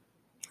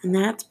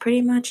that's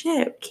pretty much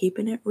it.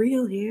 Keeping it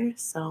real here.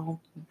 So,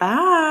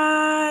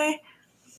 bye.